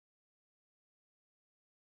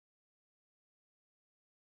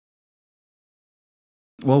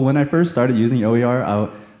Well, when I first started using OER,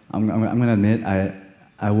 I'm going to admit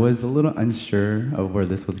I was a little unsure of where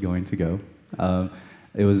this was going to go.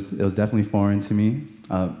 It was definitely foreign to me,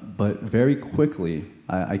 but very quickly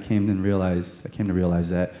I came to realize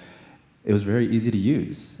that it was very easy to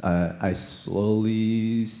use. I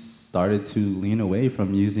slowly started to lean away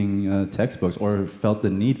from using textbooks or felt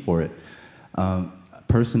the need for it.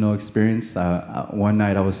 Personal experience, one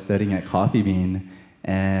night I was studying at Coffee Bean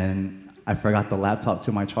and I forgot the laptop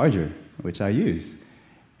to my charger, which I use.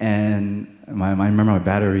 And I remember my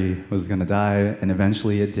battery was gonna die, and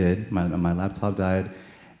eventually it did. My laptop died.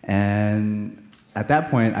 And at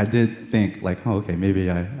that point, I did think, like, oh, okay,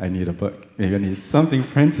 maybe I need a book. Maybe I need something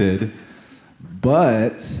printed.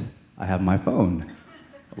 But I have my phone.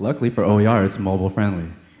 Luckily for OER, it's mobile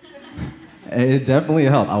friendly. It definitely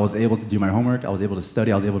helped. I was able to do my homework, I was able to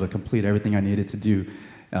study, I was able to complete everything I needed to do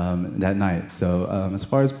that night. So as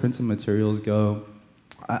far as printed materials go,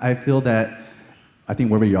 I feel that, I think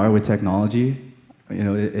where we are with technology, you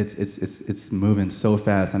know, it's moving so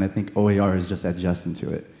fast, and I think OER is just adjusting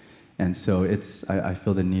to it. And so I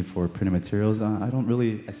feel the need for printed materials. I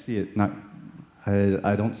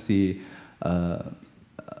don't see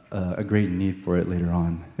a great need for it later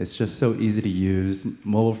on. It's just so easy to use,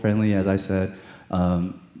 mobile friendly, as I said,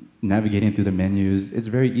 navigating through the menus, it's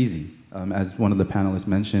very easy. As one of the panelists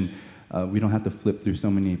mentioned, we don't have to flip through so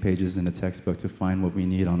many pages in a textbook to find what we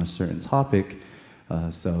need on a certain topic.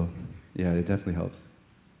 So yeah, it definitely helps.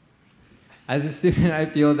 As a student, I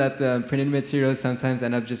feel that the printed materials sometimes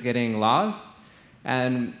end up just getting lost.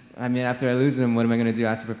 And I mean, after I lose them, what am I going to do?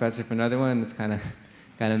 Ask the professor for another one? It's kind of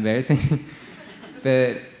embarrassing.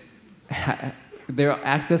 But they're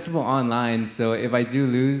accessible online, so if I do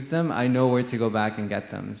lose them, I know where to go back and get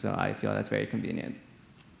them. So I feel that's very convenient.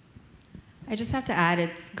 I just have to add,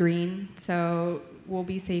 it's green, so we'll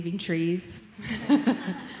be saving trees.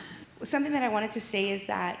 Something that I wanted to say is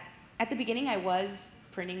that at the beginning I was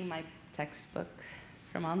printing my textbook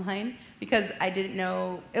from online because I didn't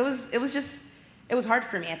know, it was hard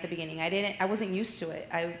for me at the beginning. I wasn't used to it.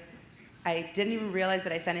 I didn't even realize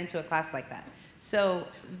that I sent into a class like that. So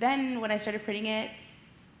then when I started printing it,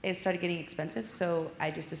 it started getting expensive, so I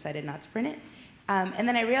just decided not to print it. And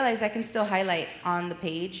then I realized I can still highlight on the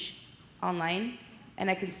page online, and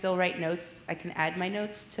I can still write notes. I can add my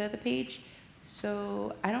notes to the page.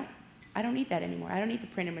 So I don't need that anymore. I don't need the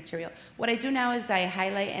printed material. What I do now is I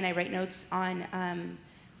highlight and I write notes on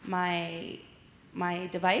my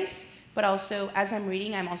device, but also as I'm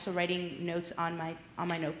reading, I'm also writing notes on my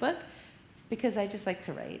notebook because I just like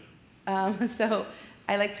to write. So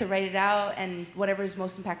I like to write it out, and whatever is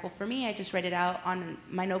most impactful for me, I just write it out on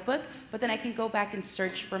my notebook, but then I can go back and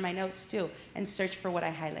search for my notes too, and search for what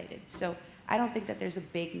I highlighted. So I don't think that there's a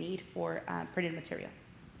big need for printed material.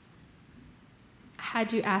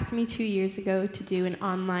 Had you asked me 2 years ago to do an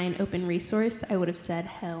online open resource, I would have said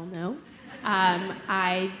hell no.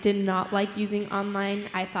 I did not like using online.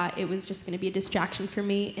 I thought it was just going to be a distraction for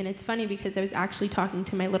me. And it's funny because I was actually talking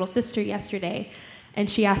to my little sister yesterday, and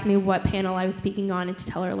she asked me what panel I was speaking on and to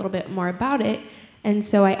tell her a little bit more about it. And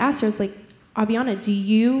so I asked her, I was like, Aviana, do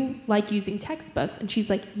you like using textbooks? And she's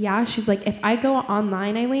like, yeah. She's like, if I go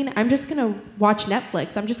online, Eileen, I'm just going to watch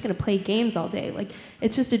Netflix. I'm just going to play games all day. Like,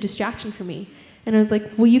 it's just a distraction for me. And I was like,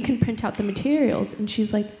 well, you can print out the materials. And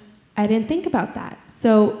she's like, I didn't think about that.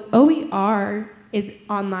 So OER is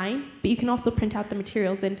online, but you can also print out the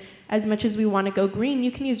materials. And as much as we want to go green,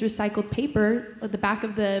 you can use recycled paper, the back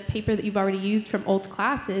of the paper that you've already used from old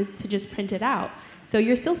classes, to just print it out. So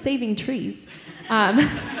you're still saving trees.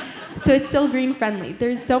 So it's still green friendly.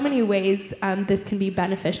 There's so many ways this can be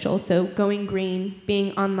beneficial. So going green,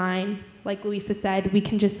 being online, like Luisa said, we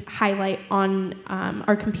can just highlight on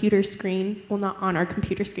our computer screen. Well, not on our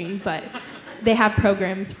computer screen, but they have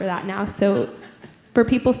programs for that now. So for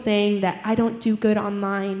people saying that I don't do good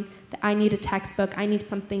online, that I need a textbook, I need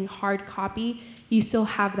something hard copy, you still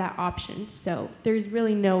have that option. So there's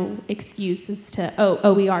really no excuse as to, oh,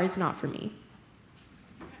 OER is not for me.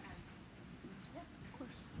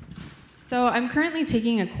 So I'm currently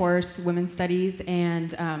taking a course, Women's Studies,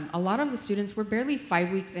 and a lot of the students, we're barely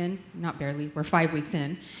 5 weeks in, not barely, we're 5 weeks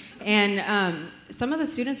in, and some of the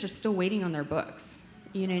students are still waiting on their books,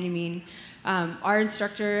 you know what I mean? Our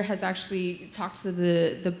instructor has actually talked to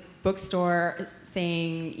the bookstore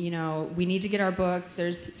saying, you know, we need to get our books,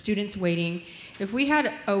 there's students waiting. If we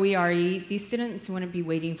had OERE, these students wouldn't be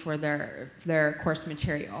waiting for their course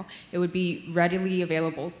material. It would be readily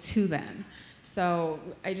available to them. So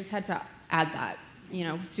I just had to add that. You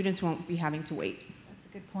know, students won't be having to wait. That's a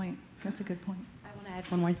good point. That's a good point. I want to add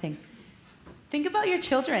one more thing. Think about your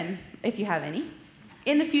children, if you have any.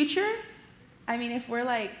 In the future, I mean, if we're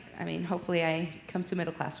like, I mean, hopefully I come to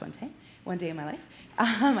middle class one day in my life.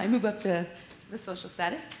 I move up the social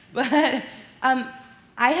status. But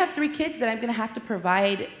I have 3 kids that I'm going to have to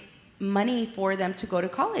provide money for them to go to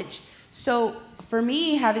college. So for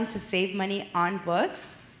me, having to save money on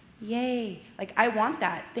books, yay. Like, I want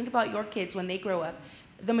that. Think about your kids when they grow up.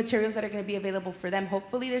 The materials that are going to be available for them,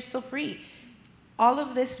 hopefully they're still free. All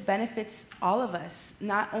of this benefits all of us,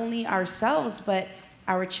 not only ourselves, but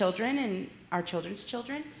our children and our children's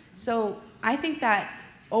children. So I think that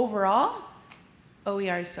overall,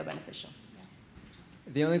 OER is so beneficial.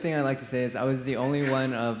 The only thing I'd like to say is I was the only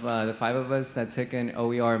one of the 5 of us that took an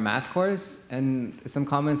OER math course. And some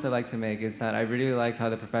comments I'd like to make is that I really liked how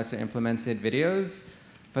the professor implemented videos.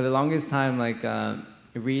 For the longest time, like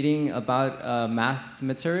reading about math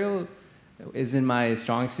material isn't my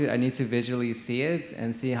strong suit. I need to visually see it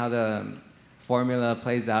and see how the formula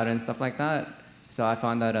plays out and stuff like that. So I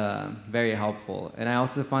found that very helpful. And I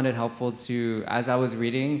also found it helpful to, as I was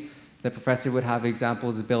reading, the professor would have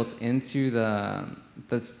examples built into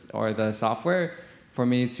the software for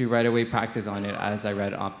me to right away practice on it as I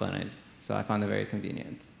read OpenEd. So I found it very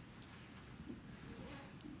convenient.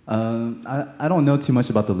 I don't know too much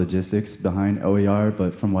about the logistics behind OER,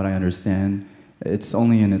 but from what I understand, it's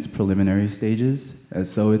only in its preliminary stages.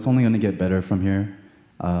 So it's only going to get better from here.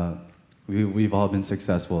 We've all been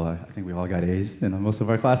successful. I think we all got A's in most of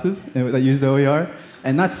our classes that use OER.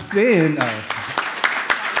 And not saying...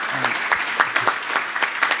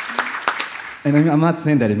 And I'm not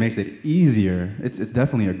saying that it makes it easier. It's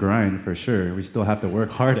definitely a grind for sure. We still have to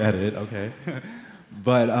work hard at it, okay?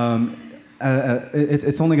 But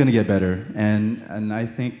it's only going to get better. And I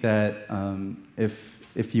think that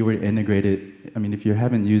if you were to integrate it, I mean, if you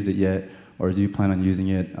haven't used it yet, or do you plan on using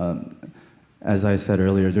it, as I said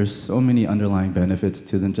earlier, there's so many underlying benefits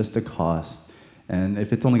to than just the cost. And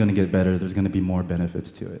if it's only going to get better, there's going to be more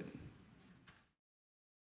benefits to it.